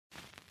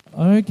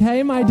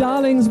Okay, my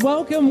darlings,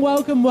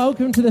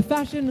 welcome to the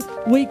Fashion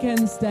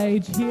Weekend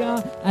stage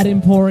here at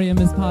Emporium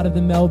as part of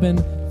the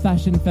Melbourne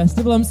Fashion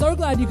Festival. I'm so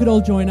glad you could all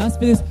join us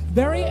for this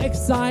very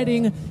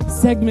exciting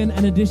segment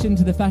and addition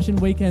to the Fashion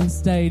Weekend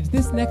stage.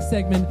 This next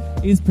segment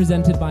is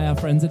presented by our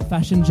friends at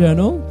Fashion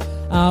Journal.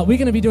 We're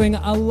going to be doing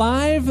a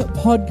live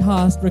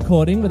podcast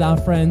recording with our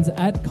friends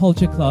at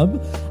Culture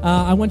Club.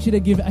 I want you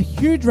to give a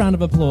huge round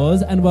of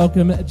applause and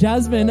welcome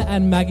Jasmine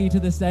and Maggie to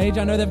the stage.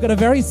 I know they've got a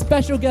very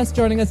special guest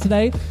joining us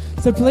today,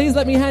 so please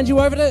let me hand you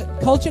over to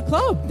Culture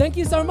Club. Thank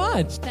you so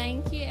much.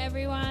 Thank you,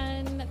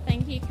 everyone.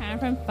 Thank you, Karen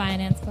from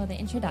Finance, for the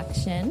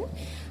introduction.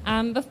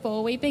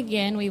 Before we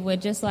begin, we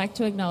would just like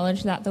to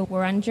acknowledge that the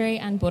Wurundjeri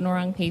and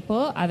Bunurong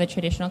people are the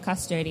traditional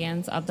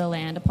custodians of the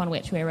land upon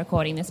which we're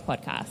recording this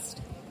podcast.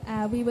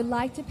 We would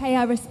like to pay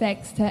our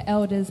respects to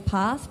elders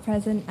past,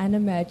 present and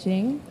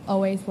emerging.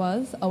 Always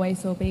was,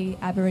 always will be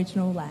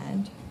Aboriginal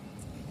land.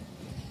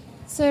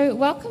 So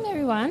welcome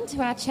everyone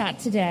to our chat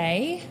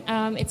today.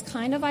 It's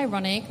kind of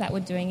ironic that we're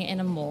doing it in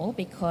a mall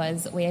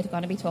because we're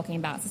going to be talking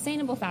about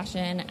sustainable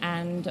fashion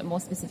and more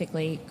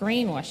specifically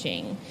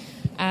greenwashing.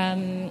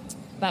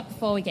 But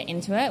before we get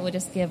into it, we'll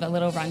just give a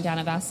little rundown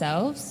of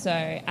ourselves. So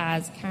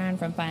as Karen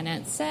from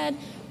Finance said,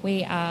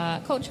 we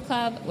are Culture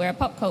Club. We're a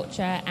pop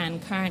culture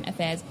and current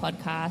affairs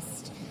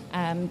podcast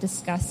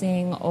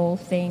discussing all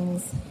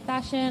things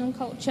fashion,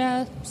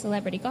 culture,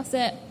 celebrity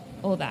gossip,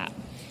 all that.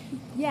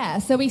 Yeah,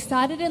 so we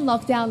started in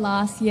lockdown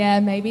last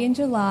year, maybe in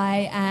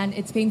July, and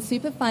it's been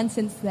super fun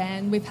since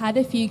then. We've had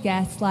a few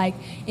guests like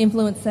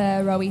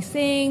influencer Rowie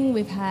Singh,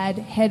 we've had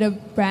head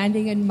of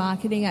branding and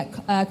marketing at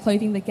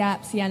Clothing the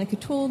Gap, Sienna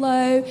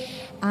Catullo,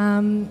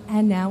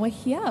 and now we're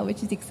here,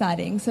 which is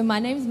exciting. So my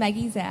name's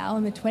Maggie Zhao.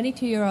 I'm a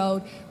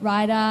 22-year-old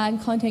writer and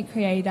content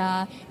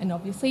creator and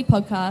obviously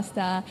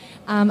podcaster.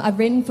 I've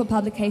written for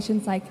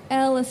publications like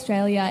Elle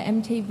Australia,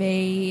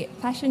 MTV,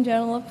 Fashion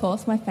Journal, of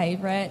course, my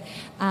favourite,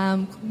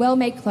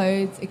 Well-Made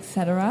Clothes,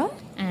 etc.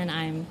 And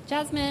I'm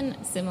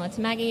Jasmine, similar to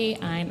Maggie.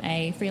 I'm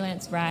a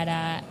freelance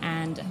writer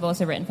and have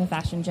also written for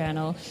Fashion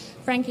Journal,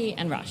 Frankie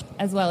and Rush,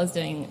 as well as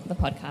doing the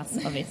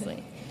podcast,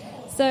 obviously.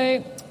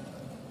 So,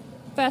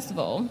 first of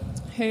all,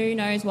 who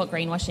knows what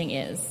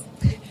greenwashing is?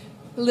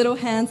 Little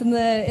hands in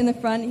the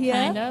front here.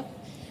 Kind of.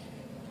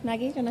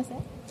 Maggie, do you want to say?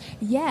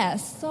 Yeah,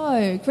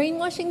 so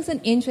greenwashing is an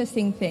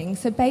interesting thing.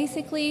 So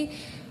basically,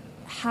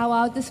 how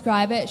I'll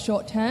describe it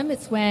short term,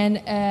 it's when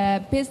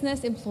a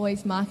business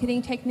employs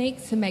marketing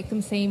techniques to make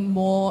them seem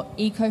more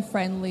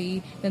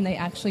eco-friendly than they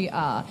actually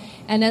are.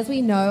 And as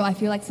we know, I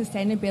feel like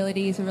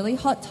sustainability is a really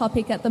hot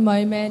topic at the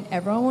moment.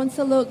 Everyone wants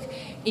to look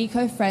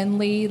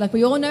eco-friendly. Like,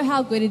 we all know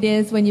how good it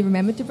is when you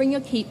remember to bring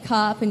your keep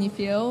cup and you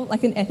feel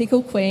like an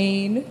ethical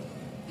queen.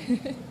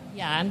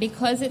 Yeah, and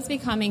because it's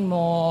becoming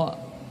more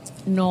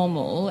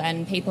normal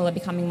and people are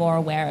becoming more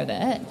aware of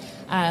it,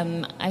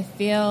 I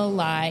feel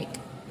like,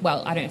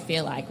 well, I don't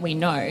feel like, we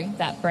know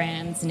that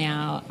brands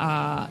now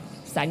are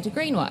starting to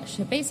greenwash.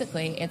 So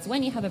basically, it's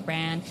when you have a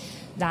brand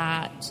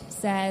that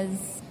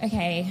says,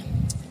 okay,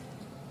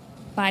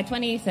 by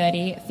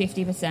 2030,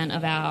 50%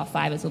 of our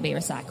fibres will be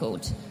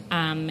recycled,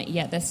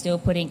 yet they're still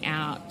putting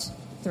out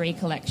 3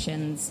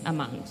 collections a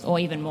month or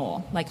even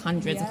more, like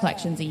hundreds of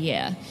collections a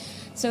year.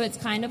 So it's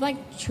kind of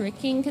like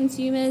tricking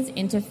consumers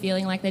into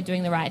feeling like they're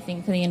doing the right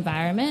thing for the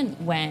environment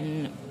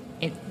when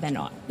they're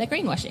not. They're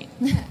greenwashing.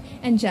 Yeah.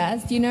 And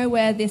Jazz, do you know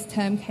where this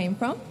term came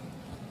from?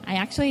 I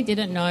actually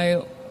didn't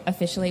know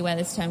officially where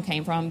this term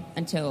came from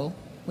until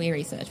we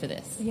researched for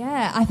this.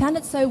 Yeah, I found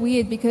it so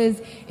weird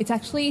because it's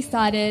actually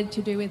started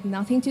to do with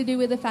nothing to do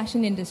with the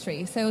fashion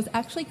industry. So it was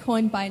actually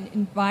coined by an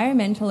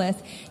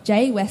environmentalist,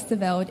 Jay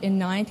Westerveld, in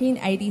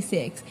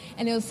 1986.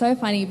 And it was so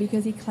funny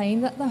because he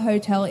claimed that the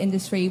hotel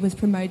industry was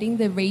promoting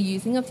the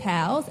reusing of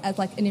towels as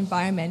like an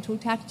environmental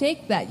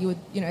tactic that you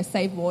would,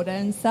 save water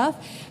and stuff.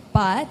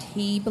 But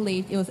he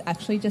believed it was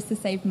actually just to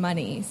save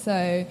money.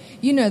 So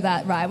you know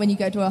that, right? When you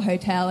go to a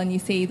hotel and you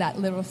see that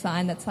little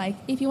sign that's like,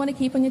 if you want to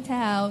keep on your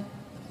towel,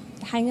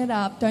 hang it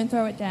up, don't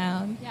throw it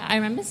down. Yeah, I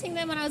remember seeing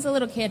them when I was a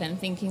little kid and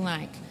thinking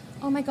like,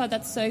 oh my God,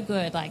 that's so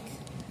good, like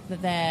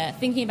that they're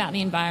thinking about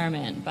the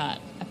environment. But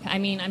I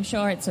mean, I'm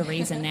sure it's a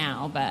reason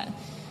now, but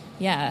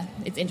yeah,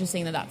 it's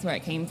interesting that that's where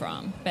it came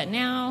from. But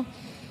now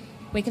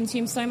we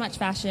consume so much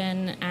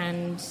fashion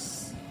and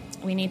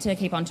we need to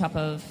keep on top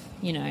of,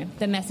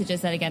 the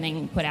messages that are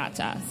getting put out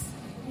to us.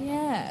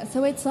 Yeah,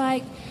 so it's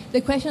like the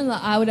question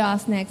that I would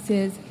ask next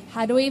is,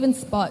 how do we even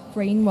spot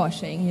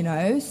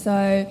greenwashing,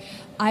 So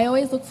I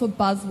always look for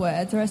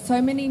buzzwords. There are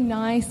so many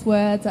nice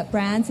words that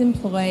brands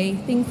employ,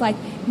 things like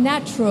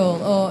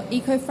natural or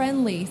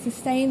eco-friendly,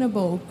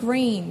 sustainable,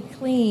 green,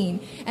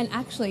 clean. And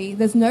actually,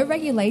 there's no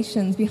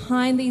regulations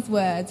behind these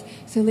words,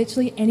 so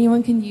literally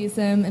anyone can use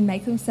them and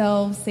make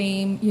themselves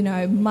seem,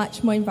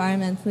 much more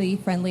environmentally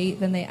friendly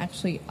than they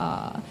actually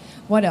are.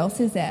 What else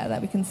is there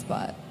that we can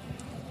spot?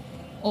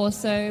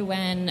 Also,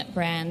 when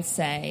brands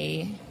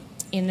say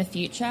in the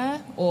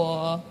future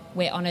or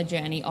we're on a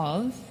journey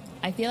of,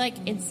 I feel like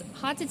it's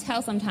hard to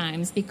tell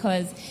sometimes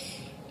because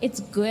it's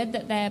good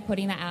that they're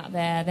putting that out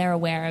there, they're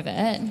aware of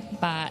it,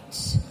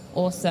 but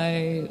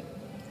also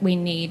we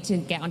need to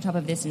get on top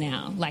of this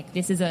now. Like,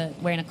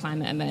 we're in a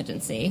climate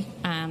emergency.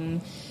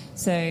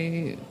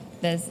 So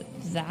there's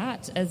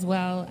that, as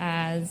well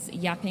as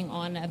yapping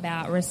on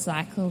about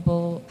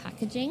recyclable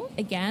packaging.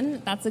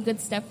 Again, that's a good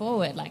step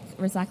forward. Like,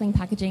 recycling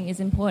packaging is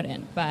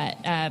important, but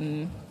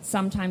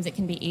sometimes it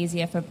can be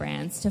easier for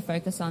brands to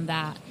focus on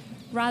that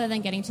rather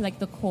than getting to like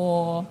the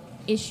core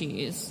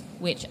issues,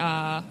 which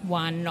are,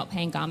 one, not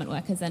paying garment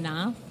workers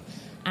enough,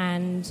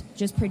 and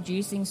just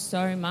producing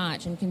so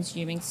much and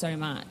consuming so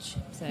much.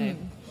 So,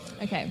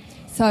 Okay,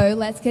 so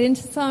let's get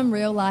into some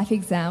real life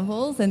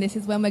examples, and this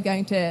is when we're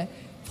going to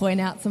point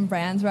out some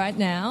brands right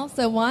now.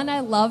 So one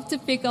I love to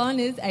pick on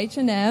is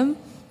H&M,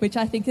 which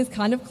I think is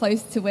kind of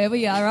close to where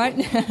we are right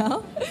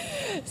now.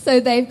 So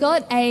they've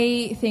got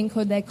a thing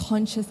called their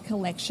Conscious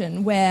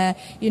Collection, where,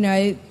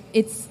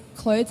 it's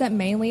clothes that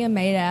mainly are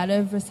made out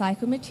of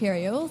recycled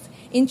materials.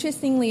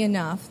 Interestingly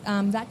enough,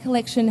 that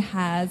collection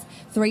has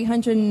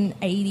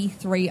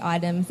 383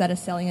 items that are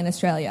selling in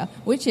Australia,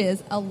 which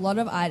is a lot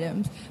of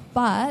items.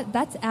 But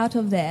that's out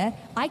of there.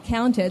 I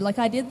counted,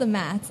 I did the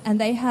maths,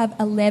 and they have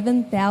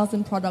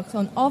 11,000 products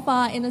on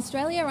offer in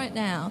Australia right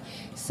now.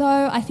 So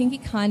I think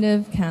it kind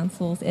of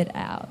cancels it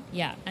out.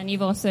 Yeah, and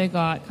you've also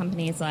got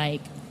companies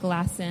like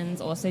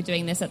Glassons also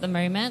doing this at the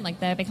moment.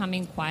 Like, they're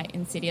becoming quite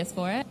insidious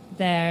for it.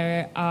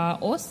 There are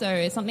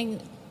also something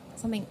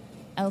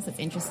else that's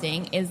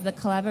interesting is the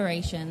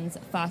collaborations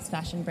fast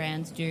fashion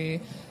brands do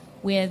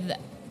with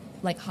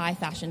high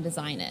fashion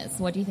designers.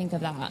 What do you think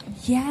of that?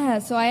 Yeah,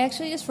 so I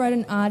actually just wrote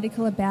an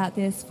article about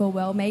this for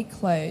Well Made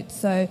Clothes.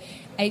 So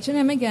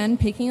H&M, again,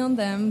 picking on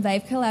them,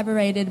 they've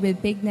collaborated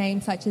with big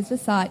names such as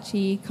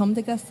Versace, Comme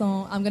des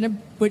Garçons. I'm going to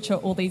butcher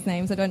all these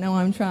names, I don't know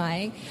why I'm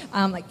trying.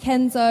 Like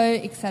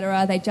Kenzo,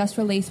 etc. They just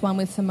released one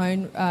with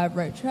Simone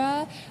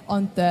Rocha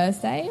on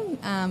Thursday.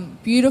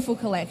 Beautiful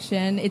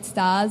collection. It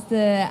stars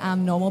the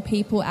Normal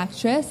People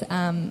actress,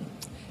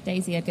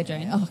 Daisy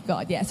Edgar-Jones. Oh,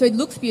 God, yeah. So it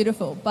looks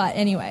beautiful. But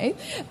anyway,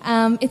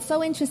 it's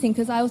so interesting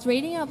because I was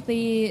reading up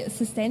the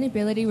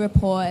sustainability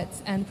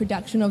reports and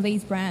production of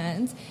these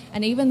brands,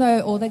 and even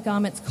though all their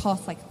garments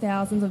cost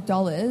thousands of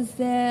dollars,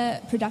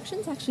 their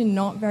production's actually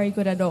not very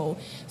good at all.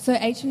 So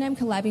H&M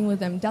collabing with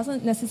them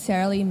doesn't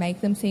necessarily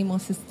make them seem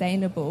more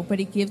sustainable, but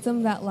it gives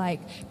them that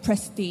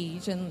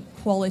prestige and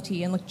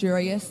quality and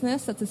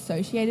luxuriousness that's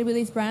associated with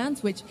these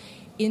brands, which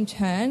in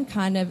turn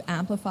kind of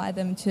amplify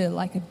them to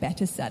a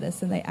better status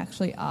than they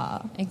actually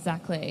are.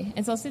 Exactly.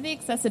 It's also the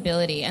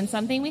accessibility, and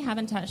something we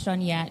haven't touched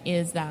on yet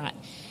is that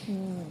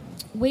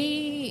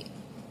we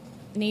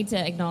need to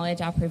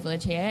acknowledge our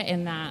privilege here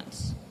in that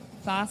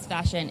fast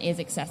fashion is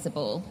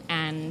accessible,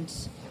 and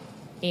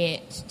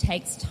it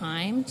takes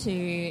time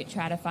to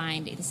try to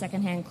find either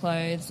secondhand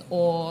clothes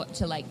or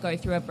to go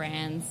through a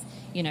brand's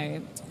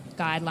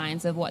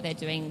guidelines of what they're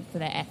doing for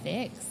their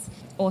ethics.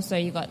 Also,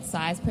 you've got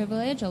size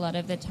privilege. A lot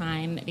of the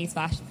time, these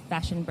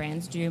fashion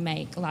brands do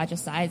make larger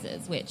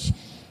sizes, which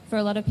for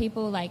a lot of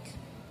people,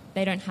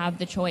 they don't have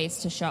the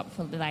choice to shop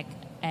for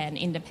an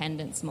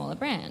independent, smaller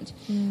brand.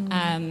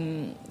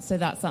 So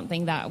that's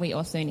something that we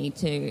also need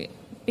to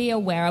be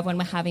aware of when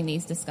we're having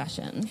these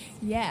discussions.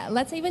 Yeah,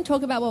 let's even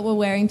talk about what we're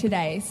wearing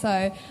today.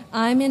 So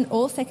I'm in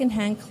all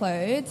secondhand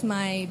clothes.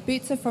 My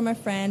boots are from a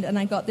friend, and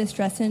I got this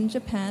dress in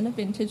Japan, a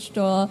vintage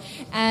store.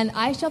 And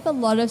I shop a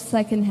lot of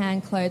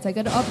secondhand clothes. I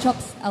go to op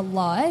shops a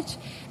lot.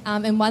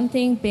 And one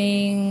thing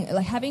being,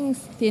 having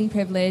thin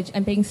privilege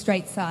and being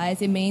straight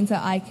size, it means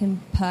that I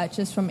can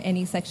purchase from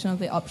any section of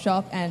the op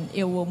shop and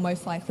it will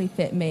most likely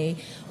fit me.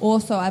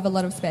 Also, I have a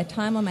lot of spare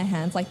time on my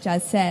hands, like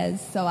Jazz says,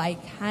 so I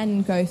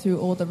can go through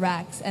all the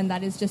racks, and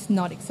that is just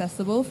not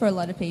accessible for a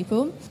lot of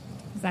people.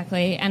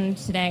 Exactly. And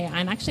today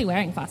I'm actually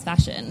wearing fast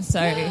fashion, so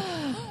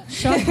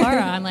shock horror.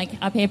 I'm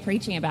up here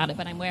preaching about it,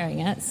 but I'm wearing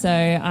it. So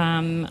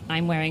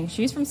I'm wearing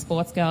shoes from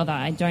Sports Girl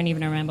that I don't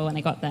even remember when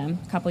I got them,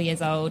 a couple of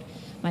years old.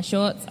 My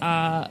shorts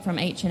are from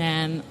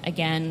H&M,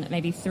 again,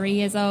 maybe 3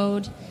 years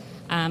old.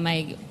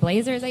 My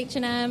blazer is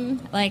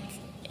H&M.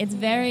 It's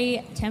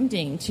very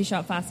tempting to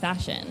shop fast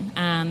fashion.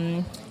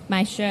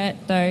 My shirt,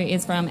 though,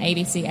 is from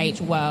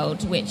ABCH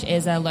World, which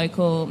is a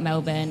local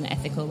Melbourne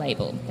ethical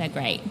label. They're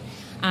great.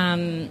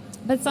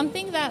 But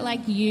something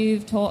that,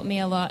 you've taught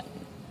me a lot,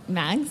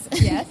 Mags,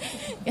 yes,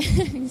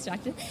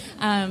 distracted,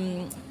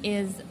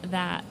 is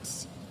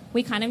that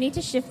we kind of need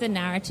to shift the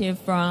narrative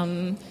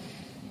from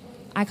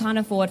I can't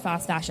afford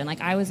fast fashion.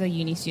 I was a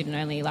uni student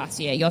only last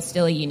year. You're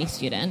still a uni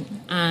student.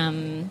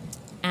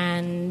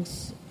 And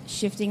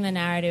shifting the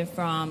narrative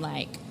from,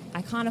 I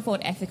can't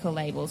afford ethical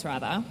labels,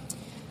 rather,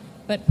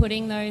 but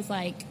putting those,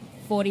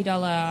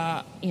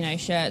 $40,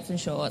 shirts and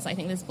shorts, I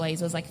think this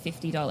blazer was,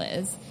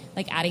 $50,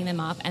 adding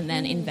them up and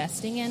then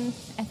investing in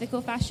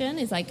ethical fashion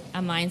is, a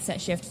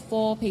mindset shift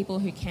for people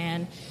who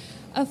can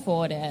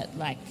afford it,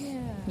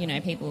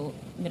 people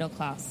middle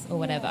class or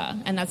whatever.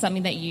 And that's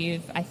something that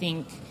you've, I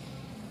think,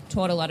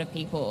 taught a lot of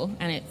people,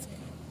 and it's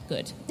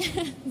good.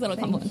 A little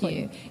compliment for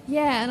you.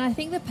 Yeah, and I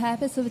think the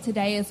purpose of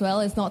today as well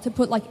is not to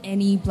put like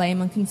any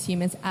blame on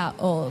consumers at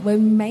all. We're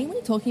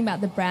mainly talking about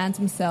the brands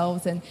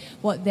themselves and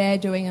what they're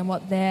doing and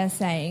what they're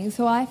saying.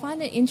 So I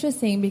find it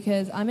interesting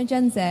because I'm a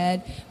Gen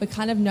Z. We're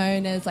kind of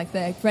known as like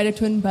the Greta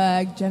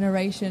Thunberg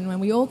generation when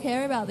we all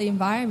care about the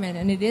environment,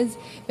 and it is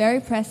very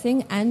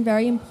pressing and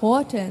very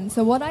important.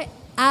 So what I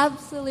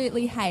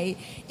absolutely hate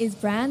is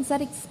brands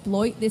that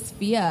exploit this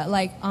fear.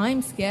 Like,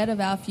 I'm scared of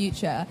our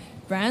future.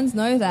 Brands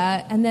know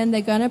that, and then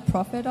they're going to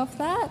profit off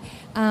that.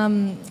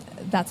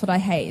 That's what I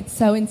hate.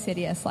 So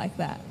insidious like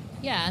that.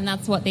 Yeah, and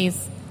that's what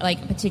these,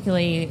 like,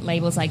 particularly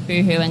labels like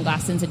Boohoo and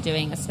Glassons are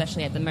doing,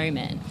 especially at the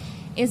moment,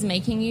 is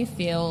making you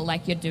feel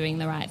like you're doing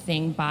the right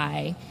thing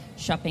by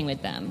shopping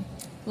with them.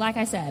 Like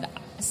I said,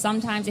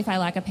 sometimes if I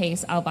like a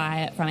piece, I'll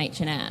buy it from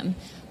H&M,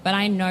 but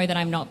I know that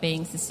I'm not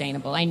being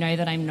sustainable. I know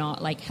that I'm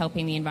not, like,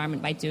 helping the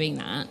environment by doing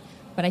that.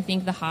 But I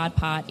think the hard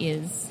part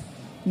is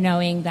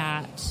knowing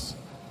that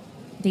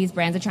these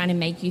brands are trying to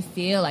make you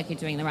feel like you're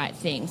doing the right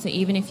thing. So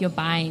even if you're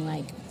buying,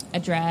 like, a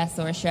dress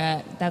or a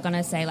shirt, they're going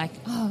to say, like,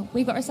 oh,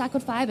 we've got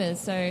recycled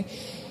fibres, so,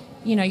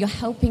 you know, you're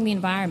helping the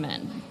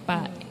environment.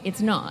 But it's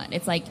not.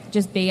 It's like,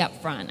 just be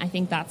upfront. I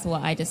think that's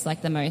what I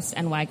dislike the most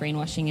and why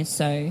greenwashing is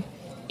so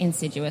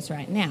insidious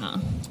right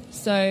now.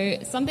 So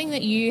something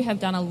that you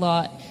have done a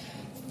lot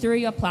through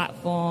your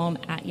platform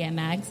at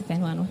Mags, if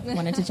anyone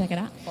wanted to check it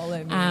out,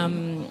 follow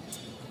me,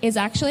 is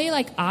actually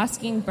like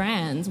asking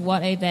brands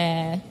what are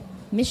their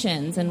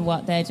missions and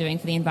what they're doing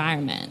for the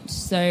environment.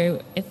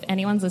 So if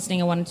anyone's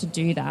listening and wanted to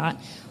do that,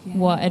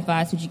 what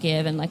advice would you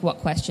give, and like what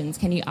questions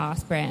can you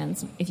ask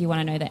brands if you want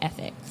to know their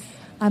ethics?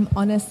 I'm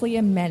honestly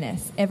a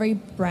menace. Every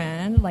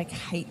brand like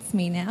hates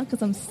me now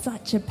because I'm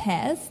such a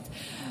pest.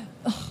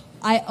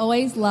 I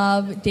always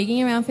love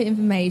digging around for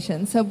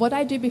information. So what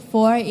I do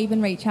before I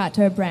even reach out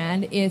to a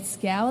brand is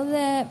scour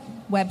their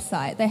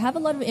website. They have a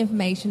lot of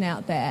information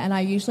out there, and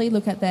I usually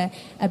look at their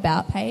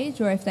about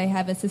page, or if they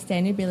have a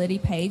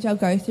sustainability page, I'll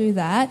go through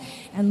that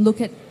and look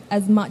at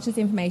as much as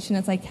information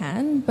as I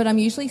can, but I'm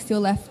usually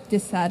still left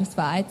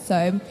dissatisfied.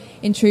 So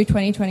in true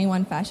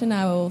 2021 fashion,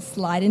 I will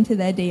slide into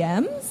their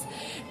DMs.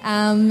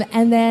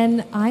 And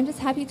then I'm just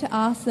happy to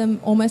ask them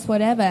almost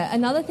whatever.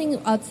 Another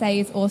thing I'd say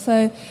is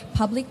also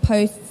public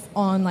posts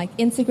on like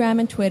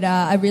Instagram and Twitter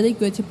are really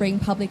good to bring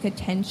public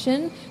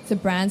attention, so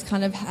brands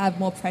kind of have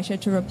more pressure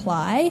to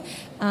reply.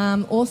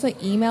 Also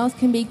emails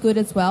can be good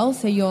as well,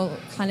 so you're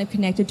kind of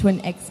connected to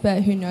an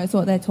expert who knows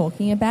what they're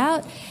talking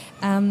about.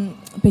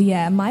 But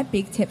yeah, my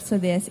big tips for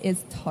this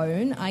is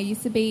tone. I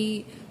used to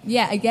be,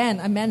 again,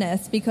 a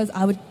menace, because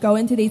I would go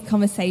into these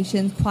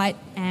conversations quite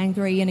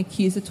angry and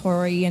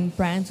accusatory, and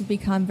brands would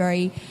become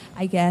very,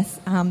 I guess,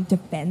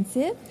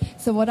 defensive.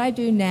 So what I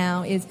do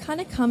now is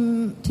kind of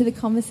come to the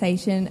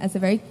conversation as a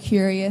very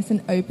curious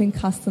and open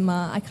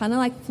customer. I kind of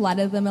like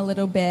flatter them a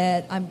little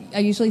bit. I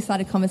usually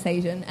start a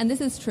conversation, and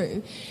this is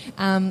true.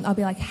 I'll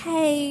be like,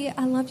 hey,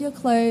 I love your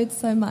clothes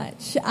so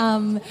much.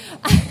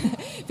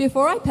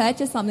 Before I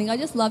purchase something, I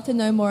just love to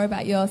know more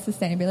about your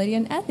sustainability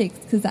and ethics,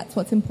 because that's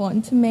what's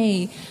important to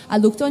me. I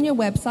looked on your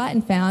website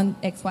and found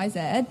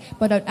XYZ,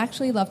 but I'd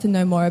actually love to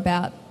know more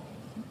about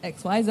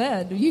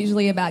XYZ,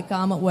 usually about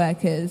garment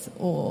workers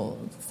or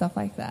stuff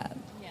like that.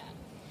 Yeah.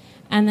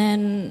 And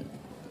then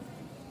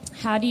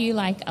how do you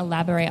like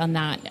elaborate on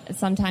that?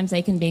 Sometimes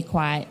they can be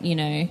quite,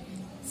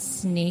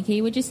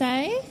 sneaky, would you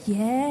say?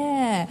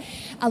 Yeah.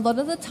 A lot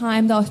of the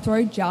time they'll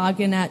throw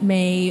jargon at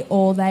me,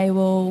 or they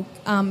will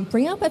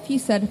bring up a few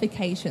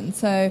certifications.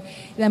 So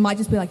they might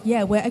just be like,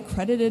 we're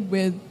accredited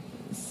with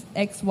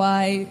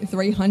XY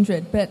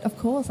 300, but of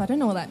course I don't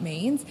know what that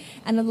means.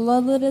 And a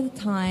lot of the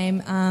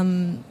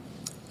time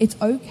it's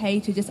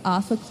okay to just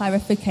ask for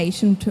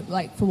clarification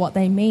for what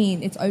they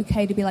mean. It's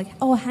okay to be like,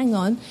 oh, hang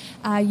on,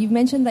 you've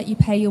mentioned that you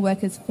pay your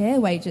workers fair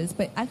wages,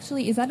 but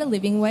actually, is that a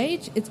living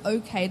wage? It's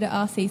okay to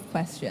ask these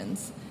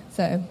questions.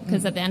 So,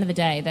 because at the end of the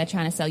day, they're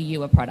trying to sell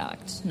you a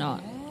product,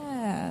 not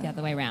the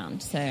other way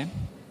around. So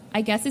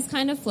I guess this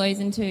kind of flows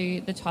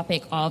into the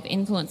topic of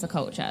influencer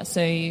culture.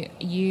 So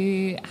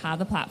you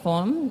have a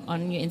platform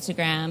on your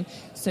Instagram.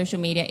 Social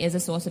media is a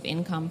source of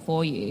income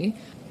for you.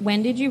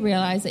 When did you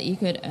realise that you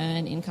could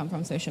earn income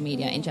from social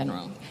media in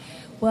general?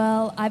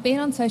 Well, I've been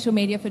on social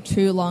media for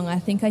too long. I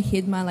think I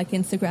hid my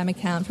Instagram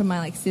account from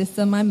my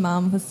sister, my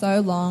mum, for so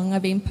long.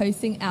 I've been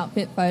posting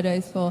outfit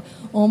photos for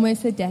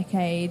almost a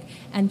decade.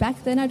 And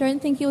back then, I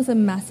don't think it was a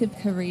massive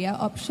career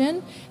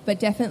option, but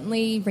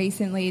definitely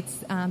recently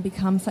it's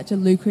become such a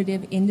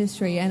lucrative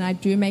industry, and I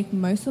do make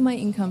most of my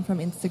income from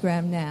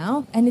Instagram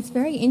now. And it's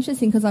very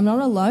interesting because I'm not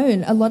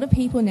alone. A lot of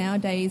people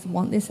nowadays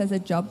want this as a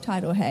job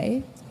title,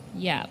 hey?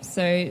 Yeah.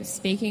 So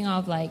speaking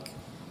of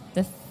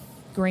the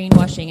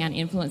greenwashing and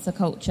influencer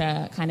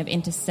culture kind of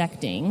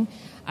intersecting,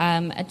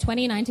 a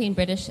 2019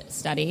 British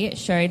study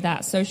showed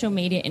that social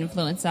media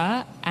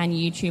influencer and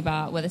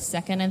YouTuber were the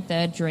second and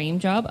third dream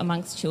job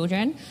amongst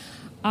children,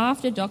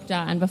 after doctor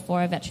and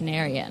before a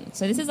veterinarian.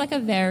 So this is like a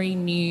very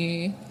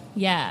new,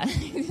 No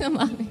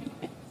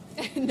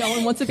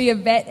one wants to be a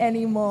vet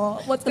anymore.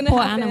 What's going to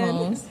happen? Poor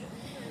animals.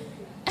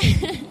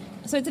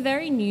 So it's a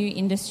very new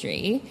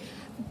industry,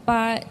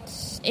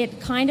 but it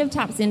kind of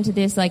taps into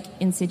this like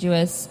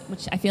insidious,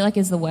 which I feel like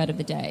is the word of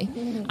the day,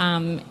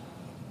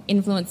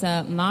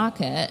 influencer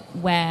market,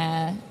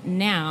 where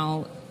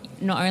now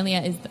not only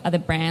are the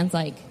brands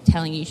like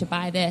telling you should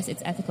buy this,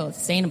 it's ethical, it's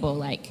sustainable,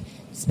 like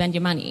spend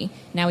your money.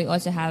 Now we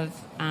also have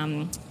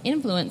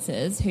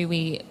influencers who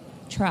we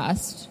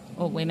trust,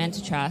 or we're meant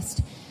to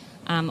trust,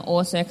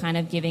 also kind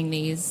of giving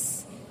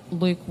these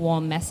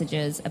lukewarm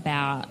messages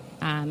about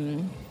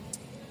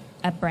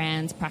a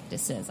brand's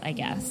practices, I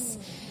guess.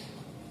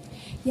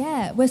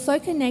 Yeah, we're so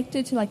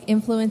connected to like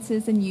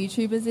influencers and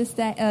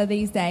YouTubers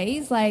these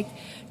days. Like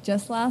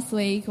just last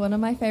week, one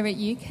of my favourite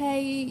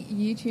UK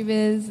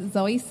YouTubers,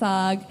 Zoe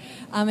Sarg,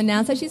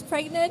 announced that she's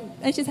pregnant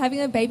and she's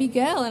having a baby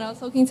girl. And I was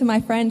talking to my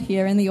friend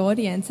here in the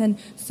audience, and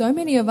so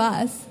many of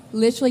us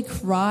literally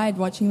cried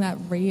watching that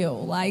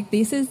reel. Like,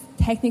 this is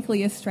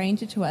technically a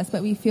stranger to us,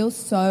 but we feel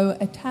so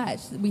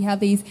attached. We have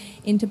these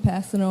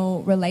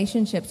interpersonal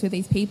relationships with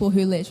these people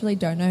who literally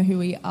don't know who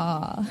we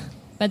are.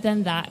 But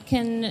then that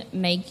can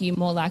make you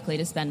more likely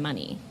to spend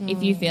money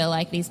if you feel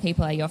like these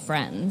people are your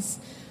friends.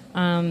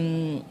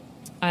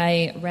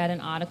 I read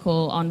an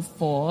article on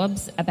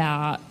Forbes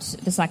about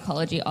the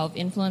psychology of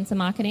influencer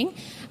marketing,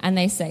 and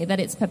they say that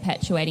it's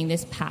perpetuating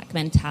this pack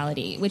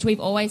mentality, which we've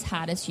always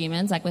had as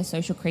humans. Like, we're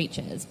social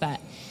creatures,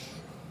 but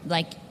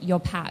like your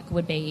pack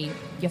would be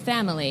your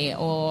family,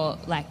 or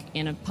like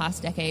in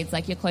past decades,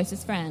 like your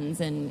closest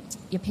friends and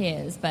your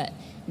peers. But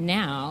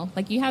now,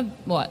 like, you have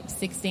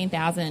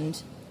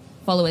 16,000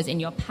 followers in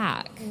your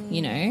pack,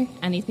 you know,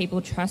 and these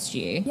people trust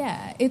you.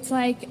 Yeah, it's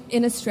like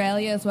in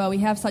Australia as well, we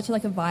have such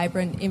like a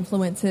vibrant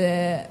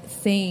influencer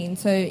scene.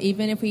 So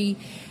even if we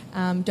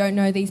don't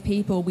know these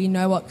people, we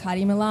know what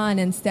Cardi Milan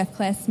and Steph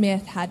Claire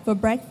Smith had for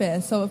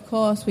breakfast. So of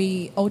course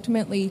we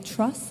ultimately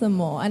trust them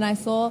more. And I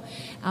saw,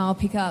 I'll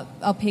pick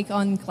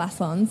on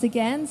Glassons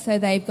again. So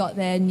they've got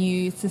their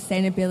new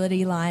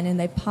sustainability line, and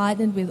they've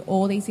partnered with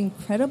all these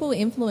incredible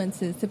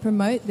influencers to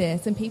promote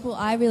this. And people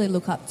I really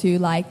look up to,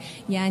 like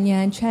Yan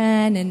Yan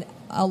Chan and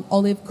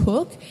Olive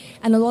Cook,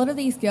 and a lot of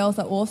these girls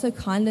are also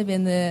kind of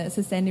in the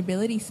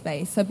sustainability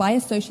space. So by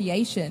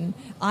association,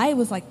 I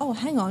was like, oh,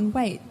 hang on,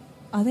 wait,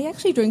 are they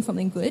actually doing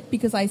something good?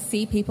 Because I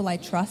see people I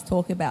trust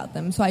talk about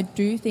them. So I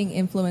do think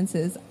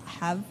influencers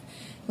have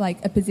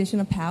like a position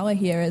of power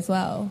here as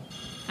well.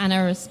 And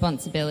a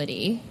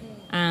responsibility.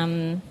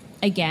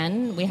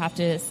 Again, we have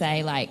to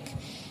say, like,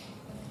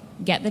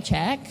 get the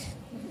check.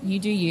 You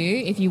do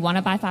you. If you want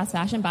to buy fast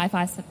fashion, buy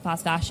fast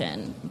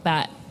fashion.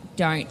 But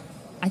don't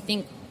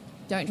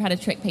try to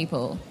trick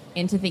people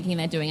into thinking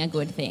they're doing a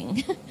good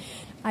thing.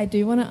 I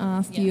do want to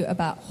ask you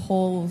about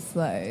hauls,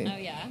 though. Oh,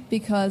 yeah.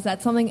 Because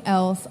that's something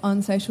else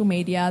on social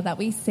media that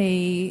we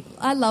see.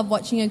 I love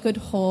watching a good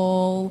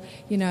haul,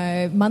 you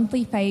know,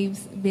 monthly faves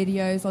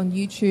videos on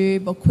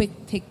YouTube or quick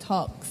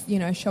TikToks, you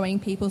know, showing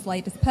people's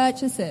latest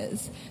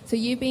purchases. So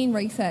you've been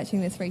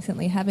researching this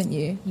recently, haven't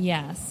you?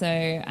 Yeah, so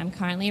I'm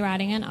currently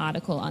writing an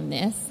article on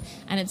this,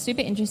 and it's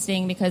super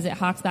interesting because it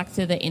harks back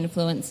to the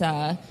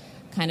influencer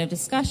kind of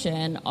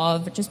discussion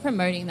of just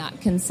promoting that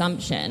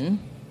consumption.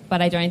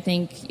 But I don't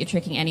think you're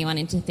tricking anyone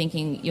into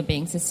thinking you're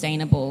being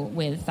sustainable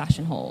with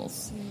fashion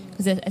hauls.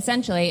 Because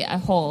essentially a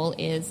haul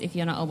is, if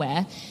you're not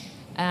aware,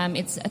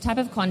 it's a type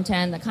of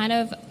content that kind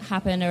of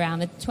happened around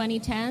the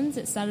 2010s.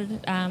 It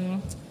started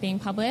being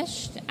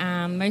published,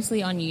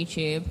 mostly on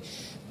YouTube.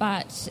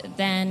 But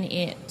then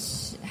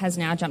it has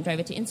now jumped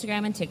over to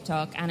Instagram and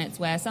TikTok, and it's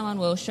where someone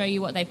will show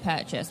you what they've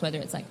purchased, whether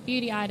it's like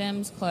beauty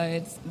items,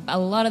 clothes. A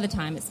lot of the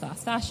time it's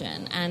fast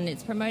fashion, and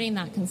it's promoting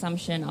that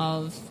consumption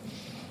of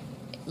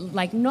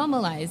like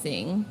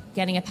normalizing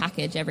getting a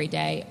package every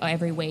day or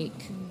every week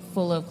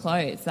full of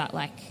clothes that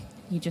like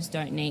you just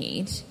don't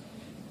need.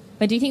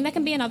 But do you think there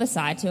can be another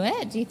side to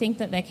it? Do you think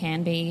that there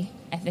can be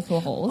ethical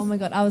hauls? Oh my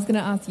God, I was going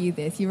to ask you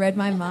this. You read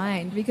my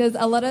mind. Because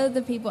a lot of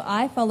the people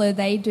I follow,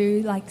 they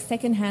do like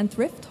secondhand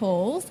thrift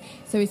hauls.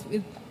 So it's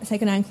with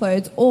secondhand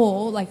clothes,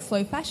 or like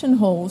slow fashion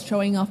hauls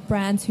showing off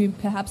brands who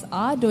perhaps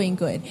are doing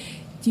good.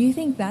 Do you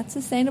think that's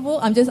sustainable?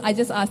 I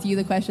just asked you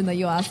the question that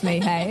you asked me,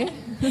 hey?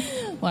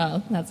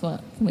 Well, that's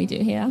what we do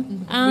here.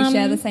 We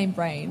share the same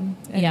brain.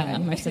 Anyway. Yeah,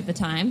 most of the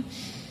time.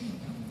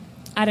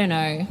 I don't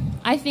know.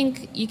 I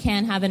think you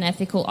can have an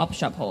ethical op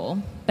shop haul,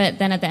 but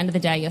then at the end of the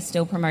day, you're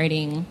still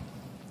promoting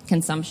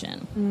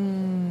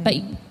consumption. But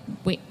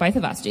both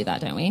of us do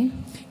that, don't we?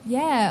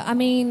 Yeah, I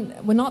mean,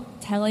 we're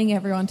not telling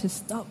everyone to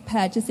stop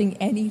purchasing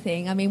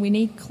anything. I mean, we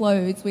need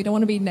clothes. We don't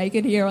want to be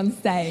naked here on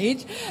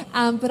stage.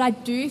 But I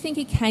do think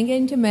it can get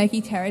into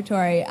murky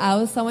territory. I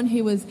was someone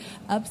who was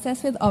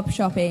obsessed with op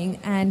shopping,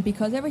 and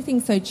because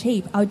everything's so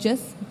cheap, I would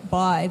just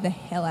buy the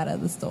hell out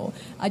of the store.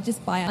 I'd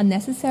just buy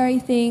unnecessary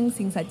things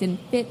that didn't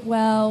fit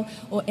well,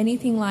 or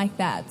anything like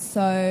that.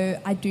 So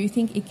I do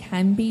think it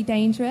can be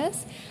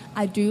dangerous.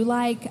 I do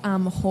like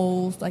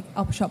hauls, like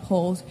op shop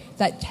hauls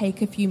that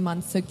take a few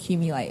months to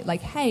accumulate.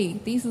 Like, hey,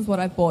 this is what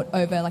I bought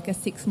over like a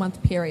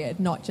 6-month period,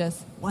 not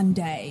just one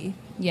day.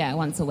 Yeah,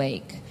 once a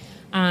week.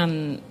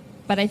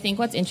 But I think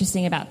what's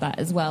interesting about that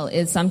as well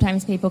is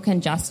sometimes people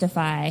can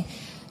justify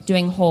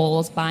doing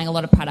hauls, buying a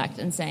lot of product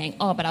and saying,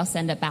 oh, but I'll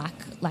send it back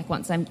like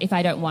if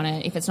I don't want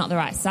it, if it's not the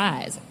right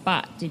size.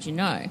 But did you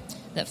know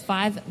that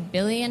 5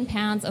 billion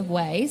pounds of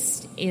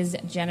waste is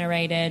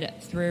generated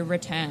through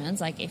returns,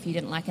 like if you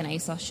didn't like an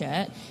ASOS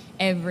shirt,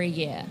 every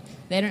year?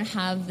 They don't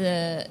have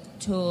the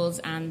tools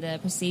and the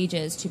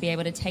procedures to be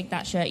able to take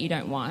that shirt you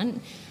don't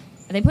want.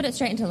 They put it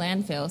straight into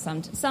landfill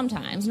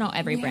sometimes, not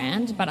every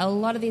brand, but a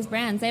lot of these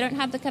brands, they don't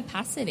have the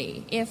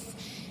capacity. If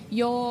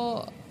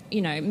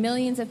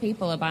millions of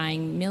people are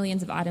buying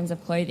millions of items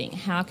of clothing,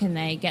 how can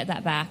they get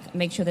that back,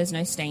 make sure there's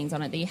no stains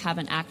on it, that you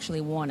haven't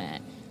actually worn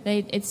it?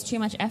 It's too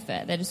much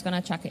effort. They're just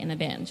going to chuck it in the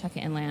bin, chuck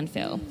it in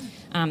landfill.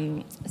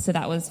 So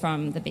that was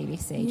from the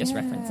BBC, just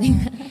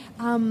referencing that.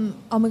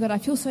 Oh my God, I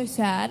feel so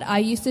sad. I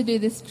used to do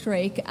this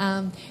trick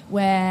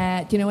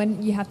where, do you know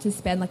when you have to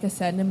spend like a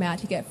certain amount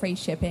to get free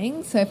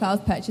shipping? So if I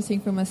was purchasing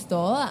from a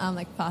store,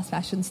 like fast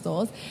fashion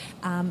stores,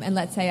 and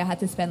let's say I had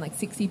to spend like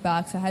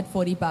 $60, I had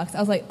 $40, I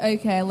was like,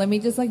 okay, let me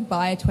just like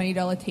buy a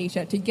 $20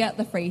 t-shirt to get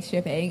the free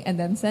shipping and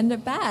then send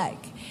it back.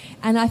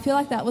 And I feel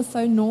like that was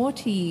so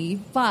naughty.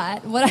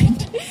 But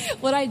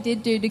what I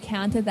did do to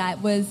counter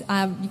that was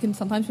you can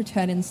sometimes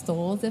return in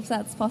stores if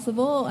that's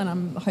possible, and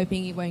I'm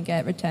hoping it won't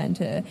get returned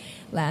to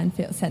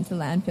landfill, sent to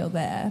landfill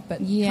there. But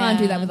you can't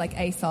do that with like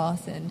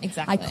ASOS and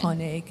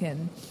Iconic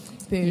and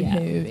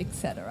Boohoo,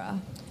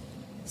 etc.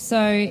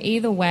 So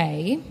either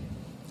way,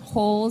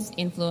 hauls,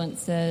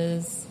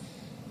 influencers,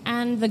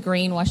 and the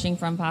greenwashing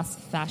from fast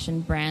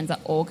fashion brands are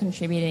all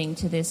contributing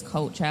to this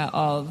culture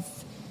of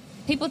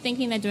people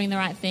thinking they're doing the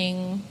right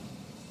thing,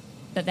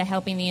 that they're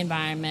helping the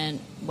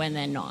environment when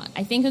they're not.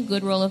 I think a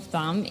good rule of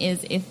thumb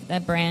is if the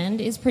brand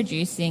is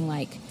producing,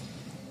 like,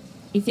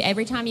 if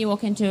every time you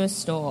walk into a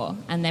store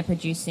and they're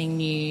producing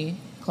new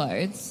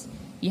clothes,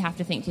 you have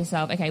to think to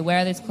yourself, okay, where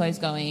are those clothes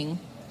going?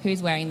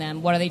 Who's wearing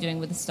them? What are they doing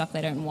with the stuff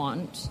they don't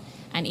want?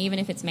 And even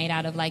if it's made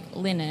out of, like,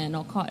 linen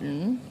or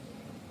cotton,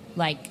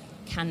 like,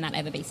 can that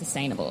ever be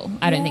sustainable?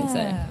 I don't think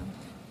so.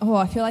 Oh,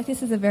 I feel like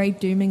this is a very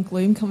doom and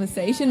gloom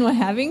conversation we're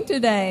having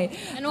today.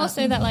 And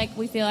also that, like,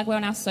 we feel like we're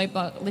on our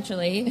soapbox,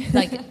 literally,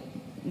 like,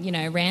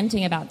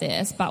 ranting about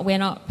this, but we're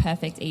not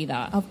perfect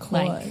either. Of course.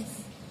 Like,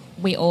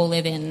 we all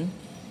live in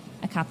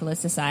a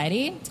capitalist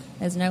society.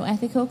 There's no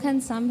ethical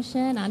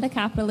consumption under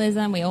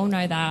capitalism. We all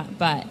know that.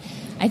 But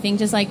I think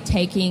just, like,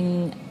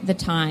 taking the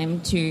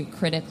time to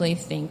critically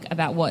think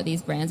about what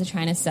these brands are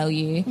trying to sell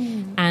you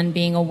and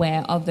being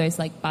aware of those,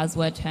 like,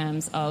 buzzword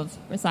terms of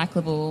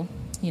recyclable,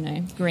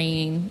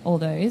 green, all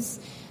those,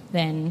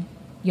 then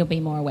you'll be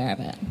more aware of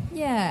it.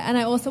 Yeah, and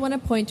I also want to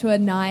point to a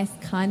nice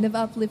kind of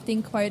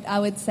uplifting quote, I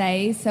would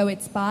say. So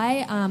it's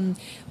by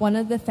one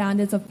of the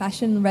founders of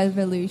Fashion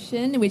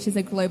Revolution, which is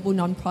a global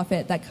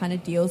non-profit that kind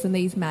of deals in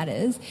these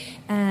matters.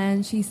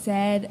 And she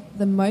said,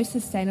 the most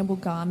sustainable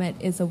garment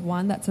is the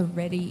one that's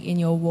already in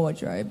your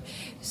wardrobe.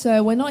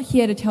 So we're not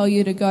here to tell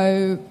you to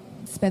go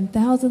spend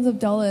thousands of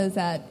dollars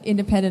at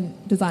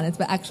independent designers,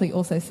 but actually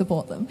also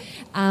support them.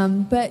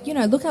 But,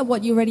 look at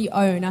what you already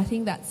own. I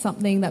think that's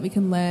something that we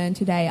can learn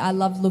today. I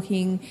love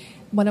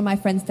one of my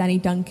friends, Danny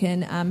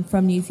Duncan,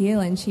 from New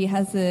Zealand, she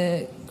has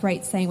a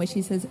great saying where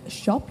she says,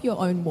 shop your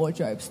own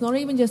wardrobes. Not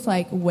even just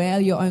like wear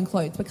your own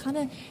clothes, but kind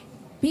of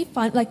be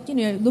fun, like,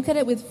 look at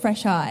it with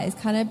fresh eyes,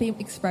 kind of be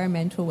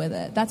experimental with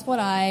it. That's what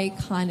I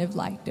kind of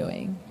like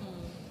doing.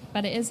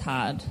 But it is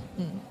hard.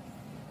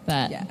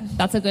 But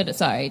that's a good,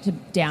 sorry to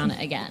down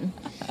it again.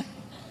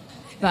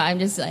 But I'm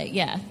just like,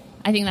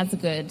 I think that's a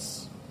good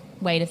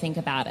way to think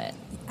about it.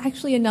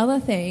 Actually, another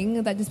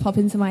thing that just popped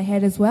into my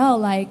head as well,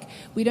 like,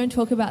 we don't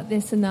talk about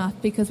this enough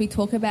because we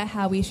talk about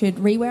how we should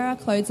rewear our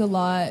clothes a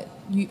lot,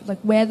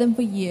 wear them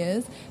for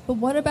years. But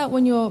what about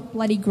when you're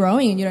bloody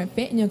growing and you don't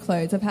fit in your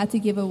clothes? I've had to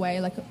give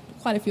away, like,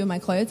 quite a few of my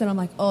clothes and I'm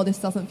like, oh, this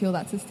doesn't feel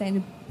that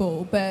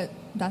sustainable. But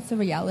that's the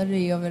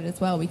reality of it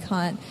as well.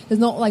 There's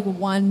not, like,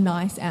 one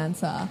nice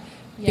answer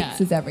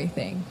fixes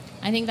everything.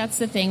 I think that's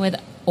the thing with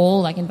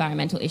all, like,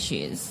 environmental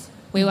issues.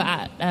 We were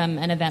at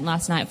an event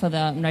last night for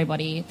the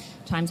Nobody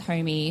times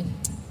Homey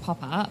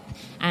pop-up,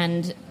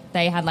 and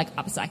they had, like,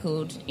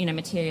 upcycled,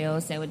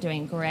 materials. They were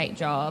doing a great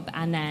job.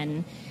 And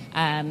then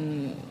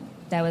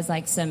there was,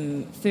 like,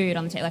 some food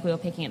on the table, like, we were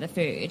picking at the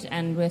food,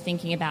 and we were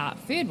thinking about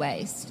food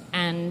waste.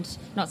 And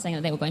not saying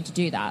that they were going to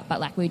do that, but,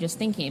 like, we were just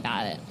thinking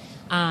about it.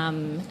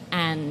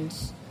 And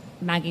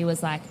Maggie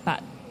was like,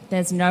 but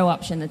there's no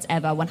option that's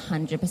ever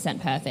 100%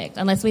 perfect.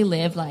 Unless we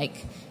live,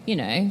 like,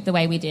 the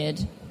way we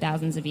did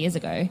thousands of years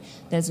ago,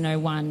 there's no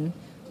one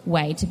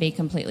way to be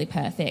completely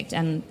perfect.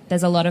 And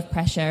there's a lot of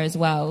pressure as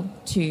well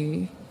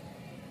to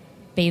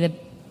be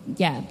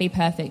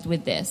perfect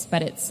with this.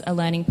 But it's a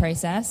learning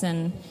process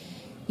and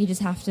you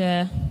just have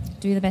to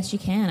do the best you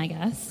can, I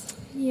guess.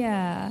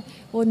 Yeah.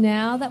 Well,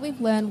 now that we've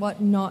learned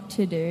what not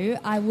to do,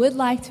 I would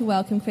like to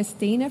welcome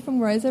Christina from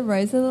Rosa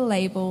Rosa the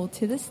Label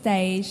to the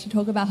stage to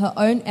talk about her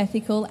own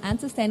ethical and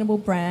sustainable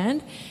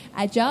brand.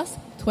 At just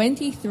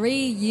 23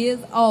 years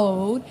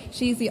old,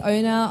 she's the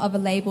owner of a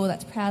label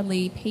that's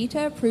proudly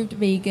PETA-approved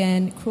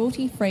vegan,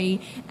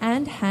 cruelty-free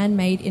and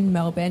handmade in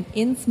Melbourne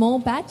in small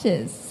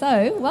batches.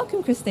 So,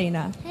 welcome,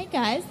 Christina. Hey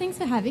guys, thanks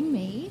for having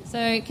me.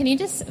 So can you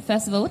just,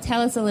 first of all,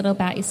 tell us a little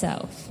about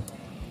yourself?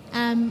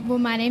 Well,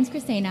 my name's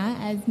Christina,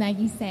 as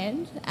Maggie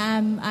said.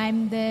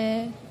 I'm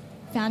the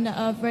founder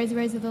of Rosa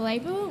Rosa the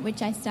Label,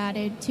 which I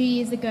started 2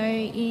 years ago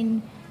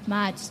in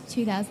March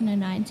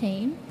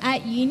 2019.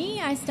 At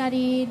uni, I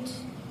studied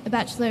a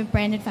Bachelor of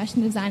Branded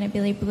Fashion Design at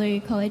Billy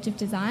Blue College of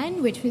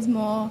Design, which was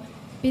more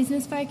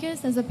business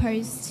focused as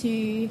opposed to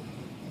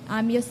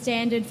your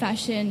standard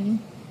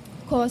fashion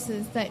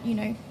courses that,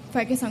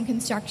 focus on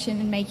construction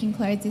and making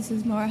clothes. This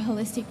was more a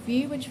holistic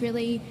view, which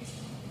really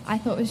I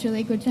thought was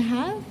really good to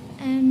have.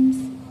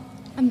 And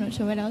I'm not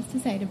sure what else to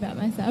say about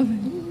myself.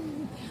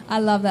 I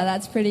love that.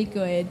 That's pretty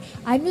good.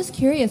 I'm just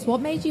curious, what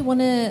made you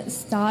want to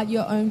start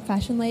your own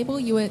fashion label?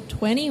 You were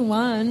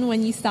 21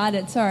 when you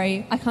started.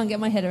 Sorry, I can't get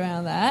my head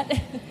around that.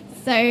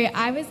 So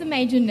I was a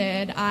major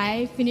nerd.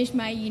 I finished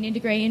my uni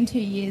degree in 2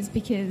 years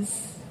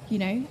because,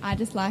 I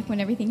just like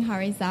when everything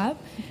hurries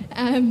up.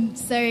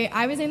 So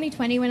I was only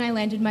 20 when I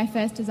landed my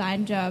first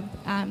design job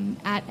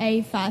at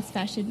a fast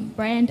fashion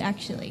brand,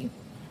 actually.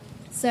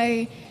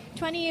 So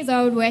 20 years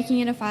old, working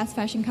in a fast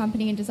fashion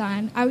company in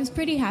design, I was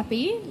pretty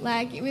happy.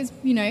 Like, it was,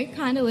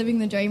 kind of living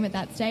the dream at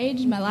that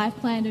stage. My life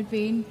plan had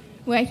been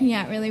working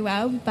out really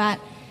well, but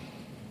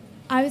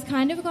I was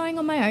kind of going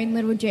on my own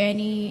little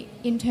journey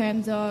in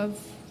terms of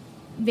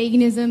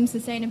veganism,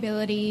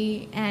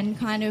 sustainability, and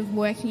kind of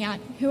working out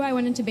who I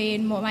wanted to be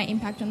and what my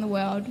impact on the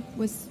world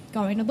was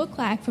going to look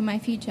like for my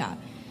future.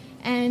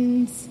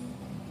 And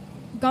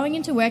going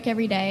into work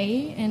every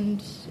day,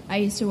 and I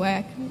used to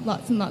work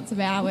lots and lots of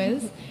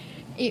hours,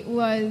 it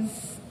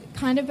was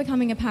kind of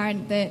becoming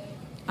apparent that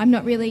I'm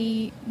not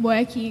really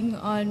working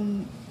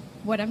on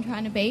what I'm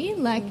trying to be.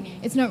 Like,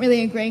 it's not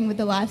really agreeing with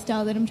the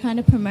lifestyle that I'm trying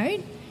to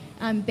promote,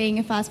 being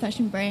a fast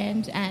fashion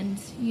brand and,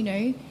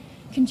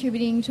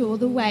 contributing to all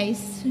the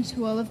waste,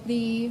 to all of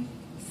the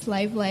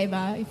slave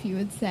labour, if you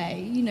would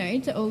say,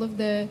 to all of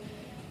the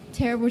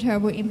terrible,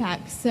 terrible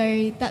impacts.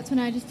 So that's when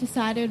I just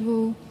decided,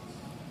 well,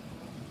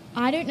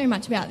 I don't know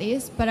much about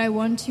this, but I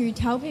want to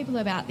tell people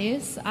about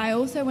this. I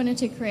also wanted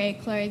to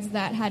create clothes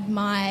that had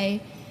my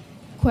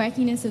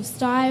quirkiness of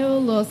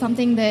style, or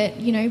something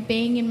that,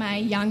 being in my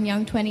young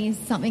 20s,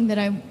 something that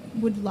I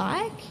would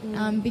like,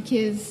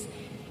 because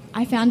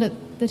I found at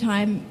the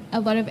time a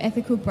lot of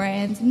ethical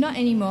brands, not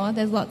anymore,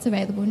 there's lots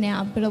available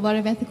now, but a lot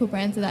of ethical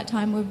brands at that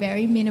time were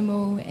very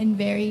minimal and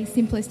very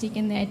simplistic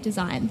in their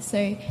design.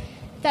 So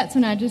that's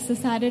when I just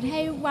decided,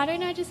 hey, why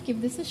don't I just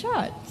give this a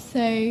shot? So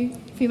a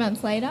few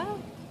months later,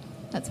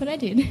 that's what I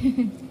did.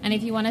 And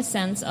if you want a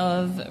sense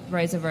of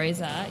Rosa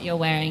Rosa, you're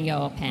wearing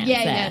your pants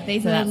there. Yeah,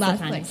 these are the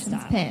last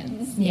collection's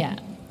pants. Yeah.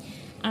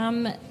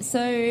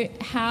 So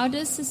how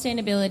does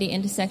sustainability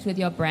intersect with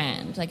your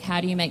brand? Like, how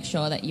do you make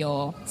sure that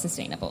you're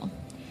sustainable?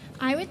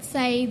 I would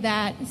say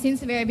that since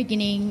the very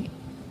beginning,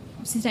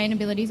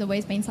 sustainability has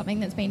always been something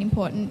that's been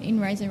important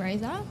in Rosa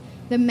Rosa.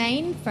 The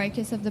main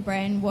focus of the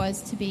brand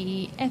was to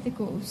be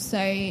ethical, so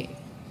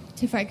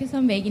to focus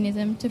on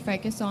veganism, to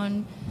focus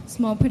on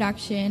small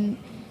production.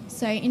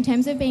 So in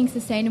terms of being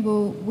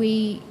sustainable,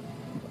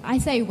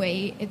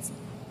 it's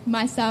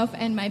myself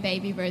and my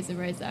baby Rosa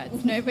Rosa.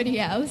 It's nobody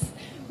else.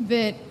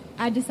 But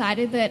I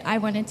decided that I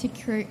wanted to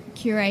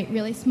curate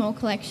really small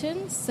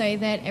collections so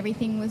that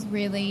everything was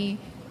really...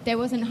 There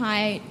wasn't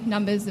high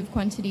numbers of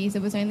quantities.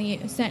 There was only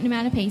a certain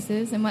amount of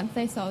pieces, and once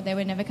they sold, they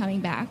were never coming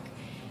back.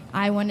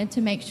 I wanted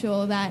to make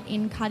sure that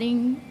in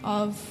cutting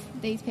of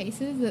these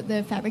pieces, that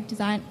the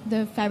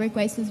fabric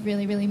waste was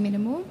really, really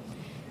minimal.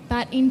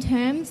 But in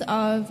terms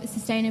of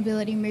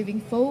sustainability moving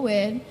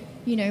forward,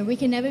 we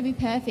can never be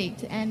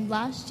perfect. And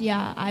last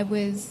year, I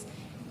was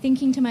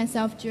thinking to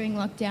myself during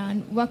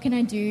lockdown, what can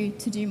I do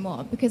to do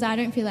more? Because I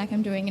don't feel like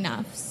I'm doing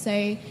enough.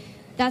 So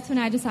that's when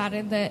I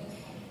decided that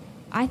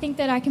I think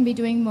that I can be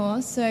doing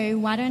more, so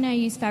why don't I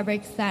use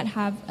fabrics that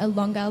have a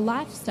longer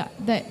lifestyle,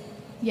 that,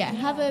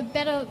 have a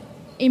better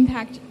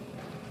impact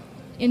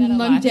in better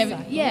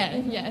longevity.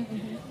 Yeah.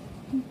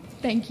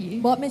 Thank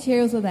you. What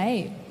materials are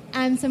they? So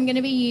I'm going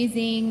to be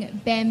using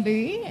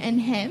bamboo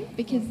and hemp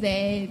because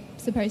they're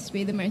supposed to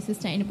be the most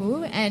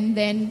sustainable, and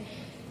then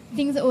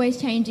things are always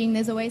changing.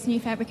 There's always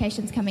new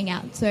fabrications coming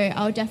out, so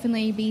I'll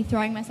definitely be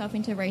throwing myself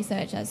into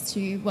research as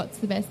to what's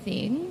the best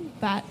thing,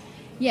 but...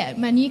 Yeah,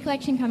 my new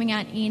collection coming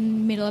out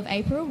in middle of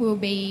April will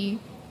be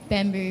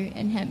bamboo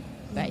and hemp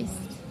based.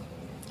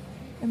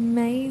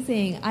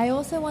 Amazing. I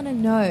also want to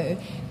know,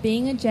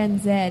 being a Gen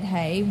Z,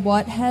 hey,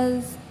 what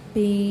has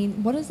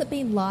it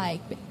been like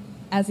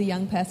as a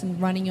young person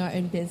running your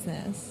own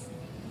business?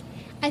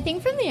 I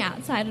think from the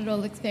outside it all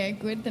looks very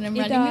good that I'm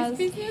It running does.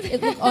 this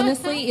business.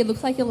 Honestly, it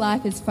looks like your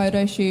life is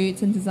photo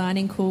shoots and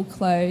designing cool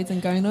clothes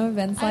and going to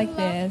events like I love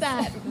this.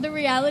 that. The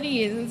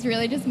reality is it's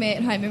really just me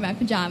at home in my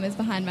pyjamas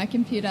behind my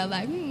computer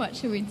like, what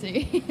should we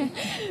do?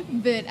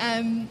 But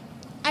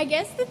I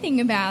guess the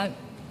thing about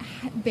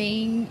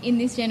being in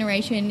this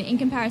generation in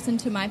comparison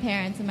to my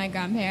parents and my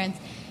grandparents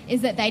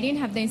is that they didn't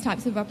have those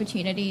types of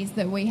opportunities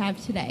that we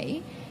have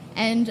today.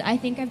 And I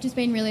think I've just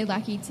been really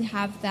lucky to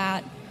have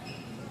that,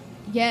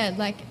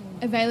 like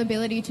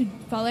availability to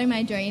follow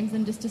my dreams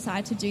and just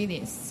decide to do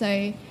this.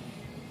 So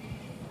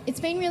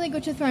it's been really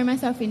good to throw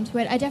myself into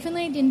it. I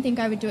definitely didn't think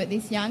I would do it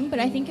this young, but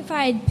I think if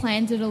I had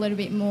planned it a little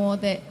bit more,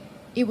 that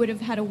it would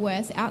have had a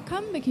worse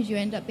outcome because you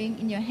end up being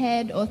in your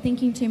head or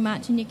thinking too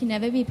much and you can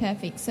never be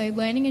perfect. So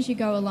learning as you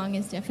go along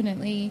is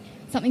definitely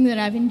something that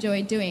I've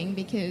enjoyed doing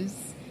because,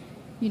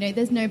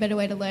 there's no better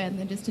way to learn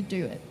than just to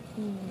do it.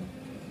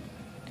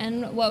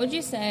 And what would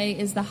you say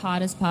is the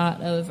hardest part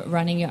of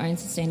running your own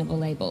sustainable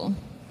label?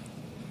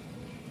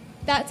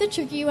 That's a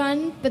tricky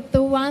one, but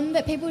the one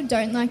that people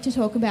don't like to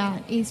talk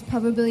about is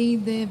probably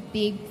the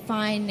big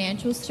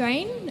financial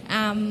strain.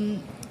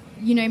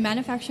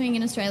 Manufacturing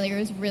in Australia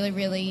is really,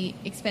 really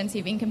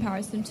expensive in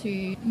comparison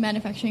to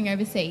manufacturing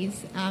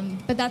overseas.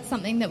 But that's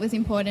something that was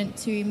important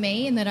to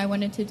me and that I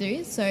wanted to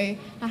do. So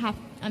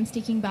I'm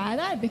sticking by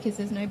that because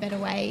there's no better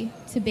way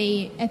to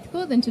be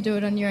ethical than to do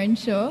it on your own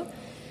shore.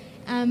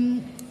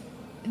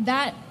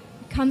 That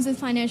comes with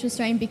financial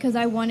strain because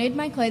I wanted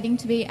my clothing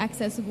to be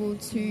accessible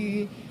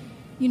to,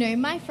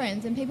 my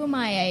friends and people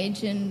my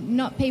age and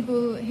not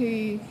people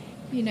who,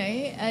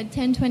 are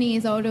 10, 20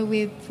 years older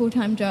with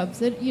full-time jobs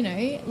that,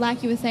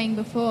 like you were saying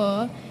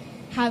before,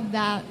 have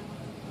that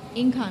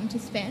income to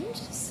spend.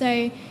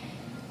 So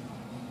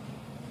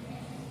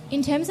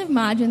in terms of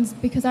margins,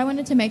 because I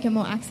wanted to make it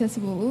more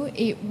accessible,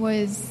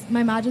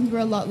 my margins were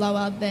a lot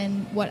lower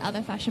than what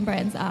other fashion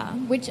brands are,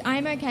 which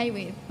I'm okay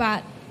with,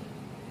 but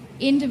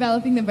in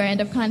developing the brand,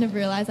 I've kind of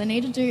realised I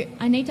need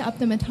to up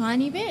them a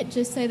tiny bit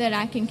just so that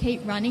I can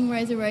keep running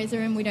Rosa Rosa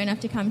and we don't have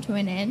to come to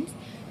an end.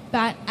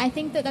 But I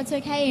think that that's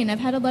okay, and I've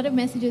had a lot of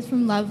messages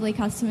from lovely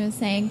customers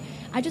saying,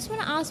 I just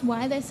want to ask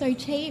why they're so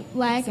cheap.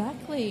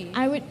 Exactly.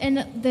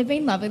 And they've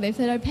been lovely. They've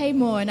said I'd pay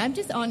more, and I'm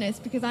just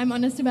honest because I'm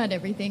honest about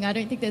everything. I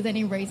don't think there's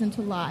any reason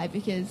to lie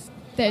because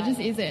there just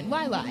isn't.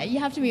 Why lie? You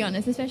have to be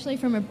honest, especially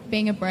from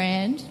being a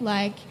brand.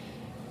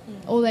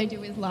 All they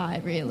do is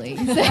lie, really.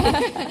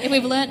 If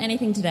we've learnt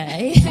anything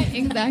today.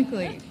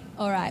 Exactly.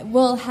 All right.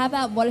 Well, how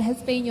about what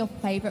has been your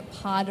favourite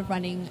part of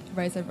running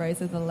Rosa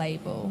Rosa, the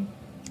label?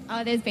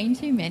 Oh, there's been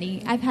too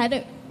many. I've had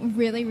a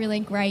really, really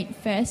great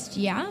first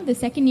year. The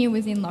second year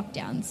was in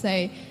lockdown, so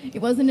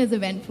it wasn't as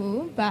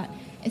eventful, but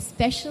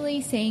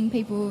especially seeing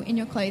people in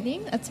your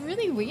clothing, that's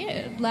really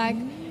weird.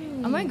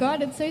 Oh my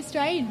God, it's so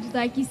strange.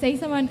 You see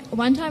someone,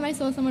 one time I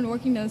saw someone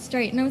walking down the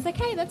street and I was like,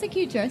 hey, that's a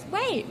cute dress.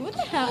 Wait, what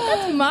the hell?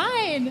 That's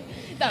mine.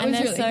 That was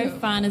really so cool.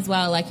 fun as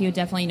well. You would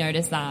definitely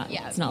notice that.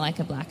 Yeah. It's not like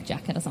a black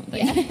jacket or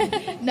something.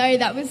 Yeah. No,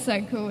 that was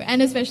so cool.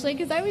 And especially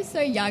because I was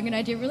so young and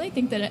I didn't really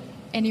think that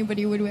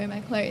anybody would wear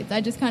my clothes.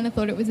 I just kind of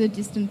thought it was a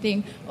distant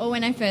thing. Or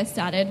when I first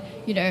started,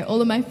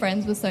 all of my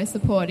friends were so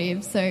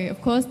supportive. So,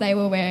 of course, they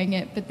were wearing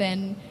it. But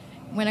then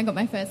when I got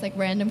my first,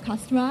 random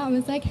customer, I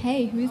was like,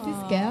 hey, who's this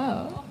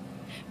girl?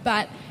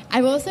 But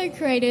I've also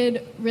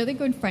created really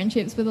good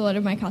friendships with a lot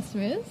of my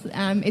customers.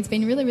 It's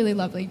been really, really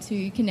lovely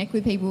to connect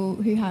with people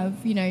who have,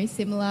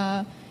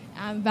 similar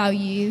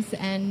values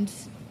and,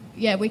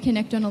 we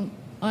connect on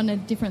a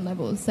different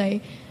level. So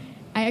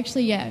I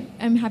actually,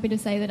 I'm happy to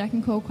say that I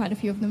can call quite a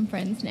few of them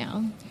friends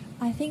now.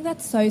 I think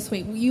that's so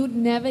sweet. You would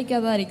never get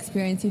that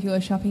experience if you were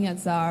shopping at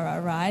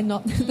Zara, right?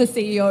 Not the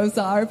CEO of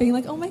Zara being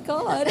like, oh my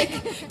God, a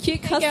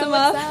cute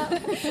customer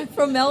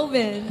from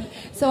Melbourne.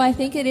 So I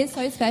think it is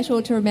so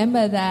special to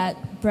remember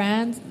that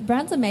brands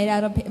are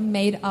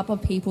made up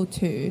of people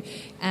too.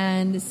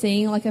 And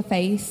seeing a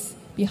face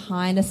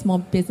behind a small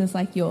business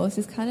like yours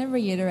just kind of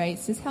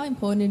reiterates just how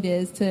important it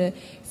is to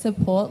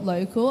support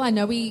local. I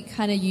know we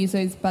kind of use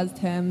those buzz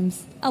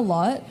terms a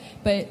lot,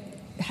 but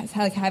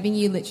having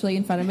you literally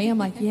in front of me, I'm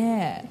like,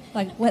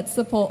 let's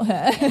support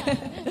her.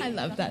 I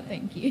love that.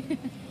 Thank you.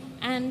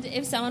 And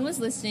if someone was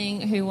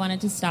listening who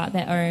wanted to start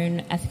their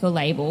own ethical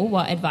label,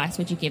 what advice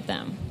would you give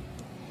them?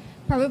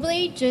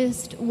 Probably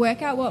just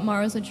work out what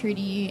morals are true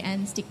to you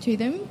and stick to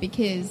them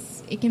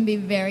because it can be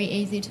very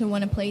easy to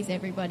want to please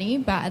everybody,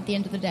 but at the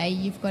end of the day,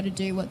 you've got to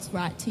do what's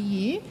right to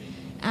you.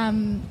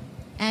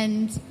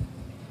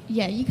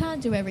 You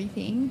can't do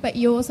everything, but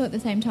you also at the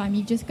same time,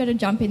 you've just got to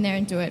jump in there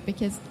and do it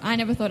because I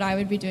never thought I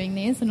would be doing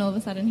this and all of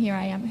a sudden here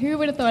I am. Who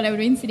would have thought I would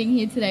have been sitting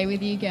here today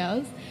with you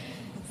girls?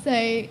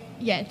 So,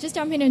 just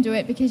jump in and do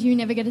it because you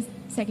never get a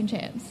second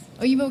chance.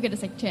 Or you will get a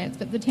second chance,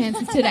 but the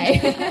chance is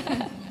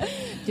today.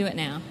 Do it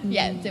now.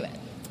 Yeah, do it.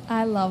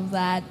 I love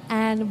that.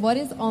 And what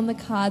is on the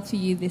cards for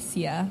you this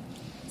year?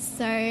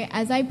 So,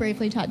 as I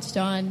briefly touched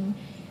on,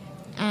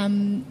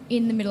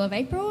 in the middle of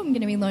April, I'm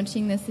going to be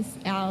launching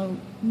our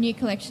new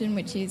collection,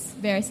 which is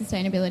very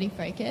sustainability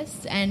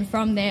focused, and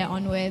from there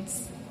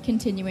onwards,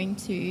 continuing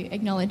to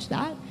acknowledge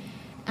that.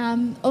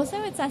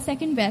 Also, it's our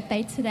second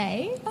birthday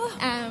today.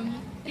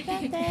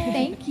 Birthday.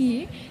 Thank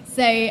you.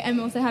 So I'm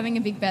also having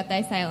a big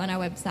birthday sale on our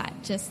website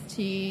just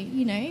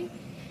to,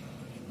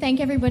 thank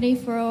everybody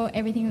for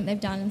everything that they've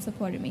done and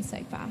supported me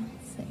so far.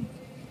 So,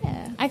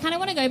 yeah. I kind of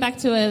want to go back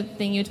to a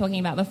thing you were talking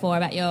about before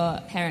about your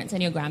parents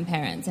and your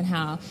grandparents and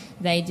how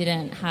they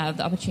didn't have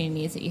the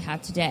opportunities that you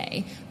have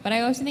today. But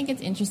I also think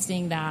it's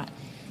interesting that,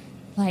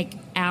 like,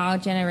 our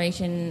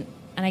generation,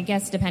 and I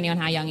guess depending on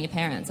how young your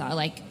parents are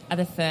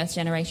the first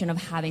generation of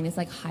having this,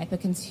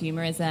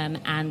 hyper-consumerism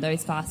and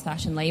those fast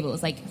fashion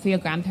labels. Like, for your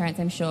grandparents,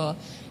 I'm sure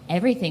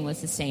everything was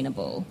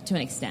sustainable to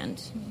an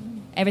extent.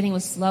 Everything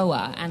was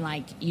slower,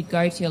 and, you'd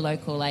go to your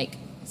local,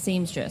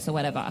 seamstress or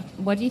whatever.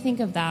 What do you think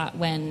of that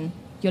when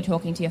you're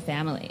talking to your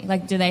family?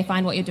 Do they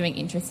find what you're doing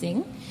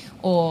interesting?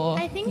 Or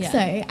I think so.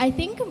 I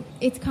think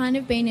it's kind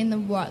of been in the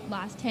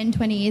last 10,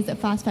 20 years that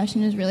fast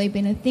fashion has really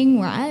been a thing,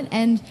 right?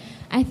 And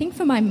I think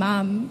for my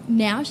mum,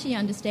 now she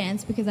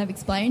understands because I've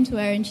explained to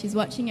her and she's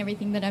watching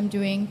everything that I'm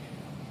doing,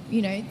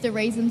 the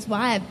reasons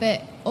why.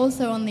 But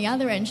also on the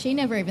other end, she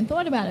never even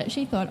thought about it.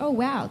 She thought, oh,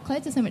 wow,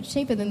 clothes are so much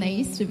cheaper than they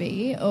used to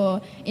be.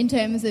 Or in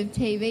terms of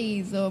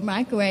TVs or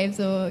microwaves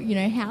or,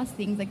 house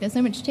things, they're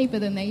so much cheaper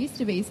than they used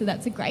to be. So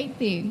that's a great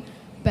thing.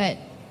 But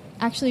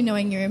actually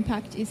knowing your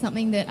impact is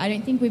something that I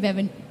don't think we've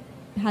ever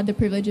had the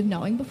privilege of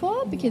knowing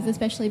before, because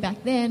especially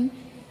back then,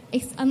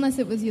 unless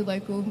it was your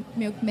local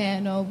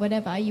milkman or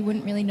whatever, you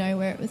wouldn't really know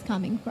where it was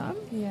coming from.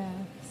 Yeah.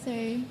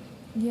 So...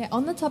 yeah,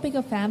 on the topic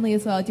of family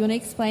as well, do you want to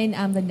explain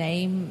the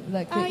name,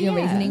 your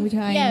reasoning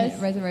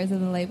behind Rosa Rosa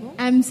the label?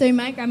 So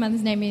my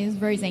grandmother's name is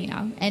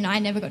Rosina, and I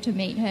never got to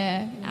meet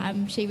her.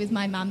 She was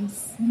my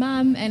mum's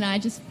mum, and I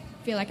just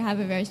feel like I have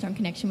a very strong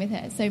connection with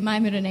her. So my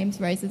middle name's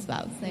Rose as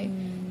well, so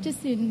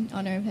just in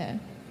honour of her.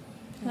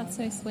 That's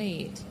so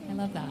sweet. I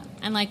love that.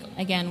 And,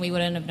 again, we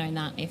wouldn't have known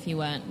that if you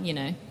weren't,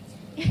 if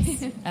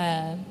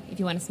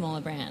you weren't a smaller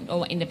brand,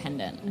 or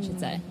independent, I should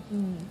say.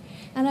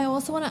 And I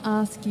also want to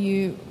ask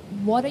you,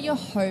 what are your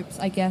hopes,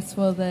 I guess,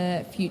 for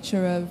the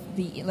future of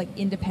the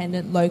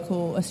independent,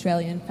 local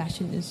Australian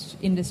fashion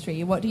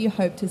industry? What do you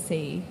hope to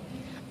see?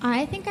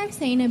 I think I've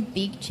seen a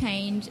big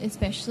change,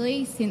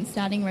 especially since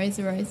starting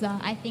Rosa Rosa.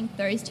 I think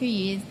those 2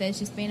 years, there's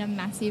just been a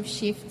massive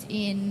shift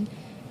in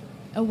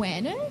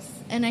awareness,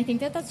 and I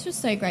think that that's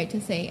just so great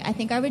to see. I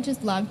think I would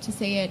just love to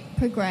see it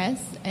progress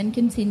and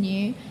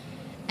continue.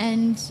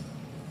 And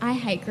I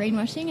hate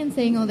greenwashing and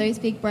seeing all those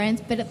big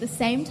brands, but at the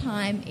same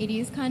time, it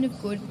is kind of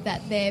good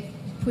that they're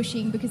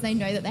pushing because they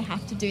know that they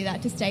have to do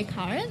that to stay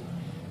current.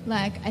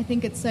 I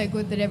think it's so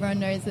good that everyone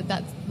knows that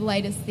that's the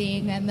latest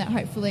thing and that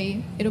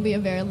hopefully it'll be a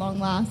very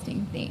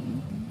long-lasting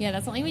thing. Yeah,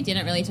 that's something we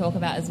didn't really talk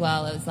about as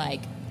well. It was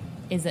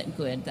is it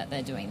good that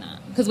they're doing that?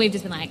 Because we've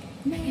just been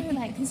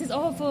no, this is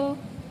awful.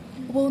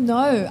 Well,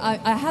 no,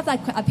 I have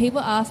that. People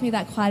ask me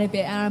that quite a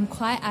bit, and I'm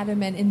quite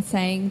adamant in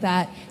saying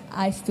that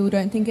I still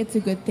don't think it's a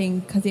good thing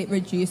because it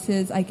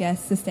reduces, I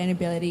guess,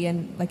 sustainability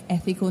and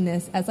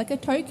ethicalness as a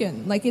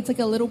token. It's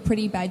a little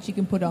pretty badge you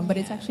can put on, but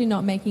it's actually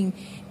not making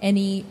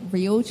any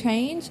real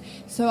change.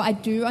 So I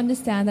do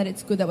understand that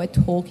it's good that we're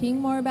talking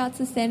more about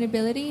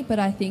sustainability, but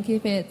I think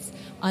if it's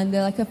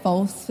under a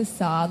false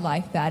facade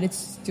like that, it's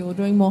still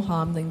doing more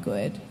harm than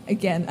good.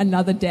 Again,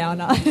 another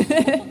downer.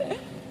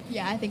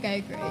 Yeah, I think I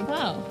agree.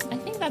 Well, I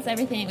think that's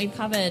everything. We've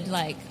covered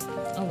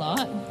a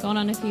lot, gone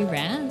on a few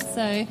rants.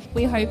 So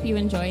we hope you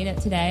enjoyed it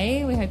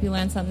today. We hope you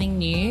learned something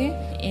new.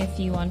 If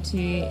you want to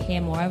hear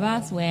more of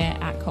us, we're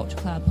at Culture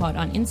Club Pod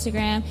on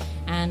Instagram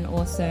and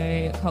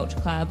also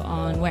Culture Club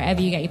on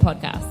wherever you get your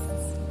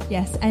podcasts.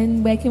 Yes,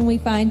 and where can we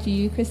find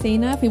you,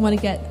 Christina, if we want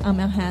to get our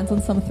hands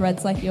on some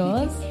threads like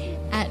yours?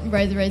 At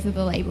Rosa Rosa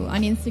the Label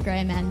on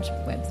Instagram and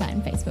website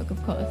and Facebook,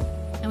 of course.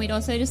 And we'd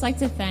also just like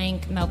to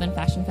thank Melbourne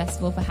Fashion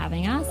Festival for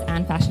having us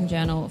and Fashion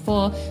Journal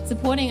for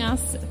supporting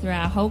us through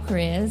our whole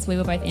careers. We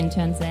were both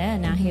interns there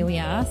and now here we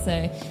are.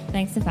 So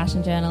thanks to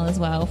Fashion Journal as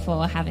well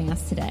for having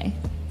us today.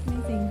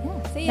 Amazing.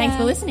 Yeah, see ya. Thanks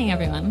for listening,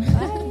 everyone.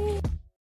 Bye.